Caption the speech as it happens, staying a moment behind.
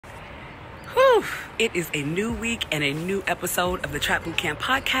Whew. It is a new week and a new episode of the TrapBootcamp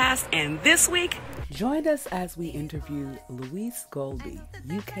Podcast. And this week, join us as we interview Louise Golbey,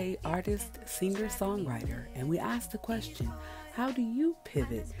 UK artist, singer, songwriter. And we ask the question, how do you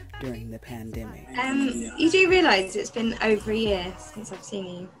pivot during the pandemic? You do realise it's been over a year since I've seen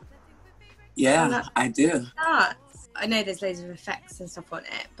you. Yeah, I do. I know there's loads of effects and stuff on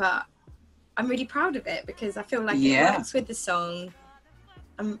it, but I'm really proud of it because I feel like it works with the song.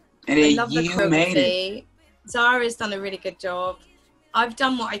 I love the choreography. Zara's done a really good job. I've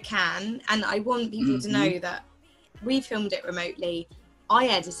done what I can, and I want people to know that we filmed it remotely. I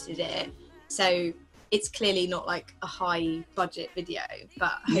edited it, so it's clearly not like a high budget video,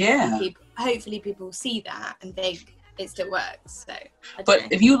 but hopefully people see that and think it still works. So,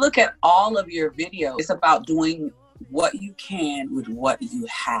 but if you look at all of your videos, it's about doing what you can with what you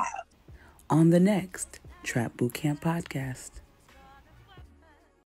have. On the next Trap Bootcamp Podcast.